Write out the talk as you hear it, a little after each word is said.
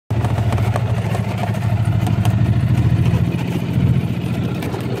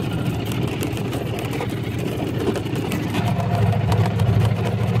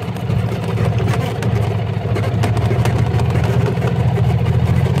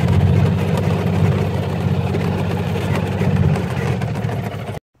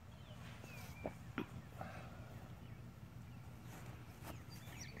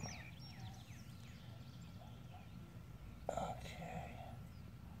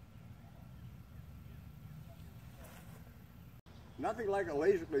Nothing like a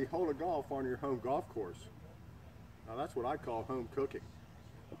leisurely hole of golf on your home golf course. Now that's what I call home cooking.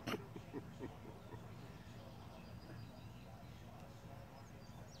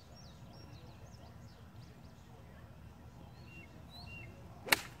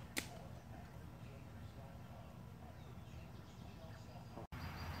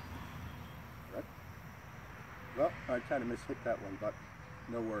 Well, I kind of mishit that one, but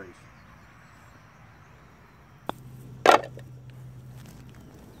no worries.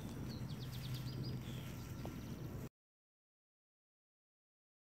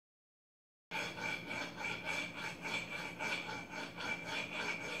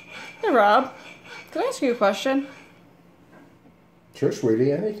 Hey Rob, can I ask you a question? Sure,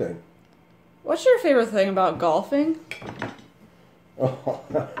 sweetie, anything. What's your favorite thing about golfing? Oh,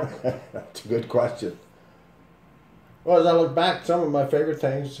 that's a good question. Well, as I look back, some of my favorite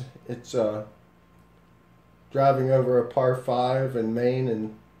things, it's driving over a par 5 in Maine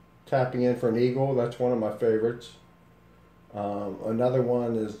and tapping in for an eagle. That's one of my favorites. Another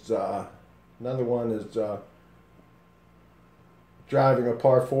one is driving a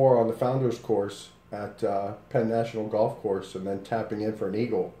par 4 on the Founders Course at Penn National Golf Course and then tapping in for an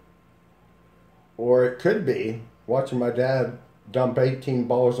eagle. Or it could be watching my dad dump 18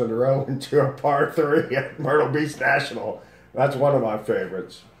 balls in a row into a par 3 at Myrtle Beach National. That's one of my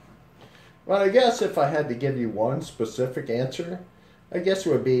favorites. Well, I guess if I had to give you one specific answer, I guess it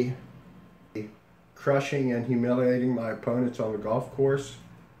would be crushing and humiliating my opponents on the golf course.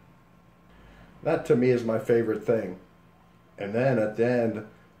 That to me is my favorite thing. And then at the end,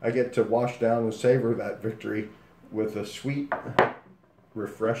 I get to wash down and savor that victory with a sweet,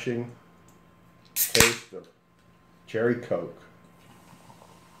 refreshing taste of cherry Coke.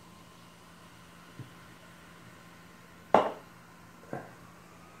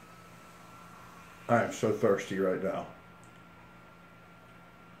 I am so thirsty right now.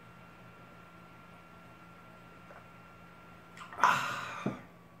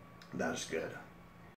 That's good.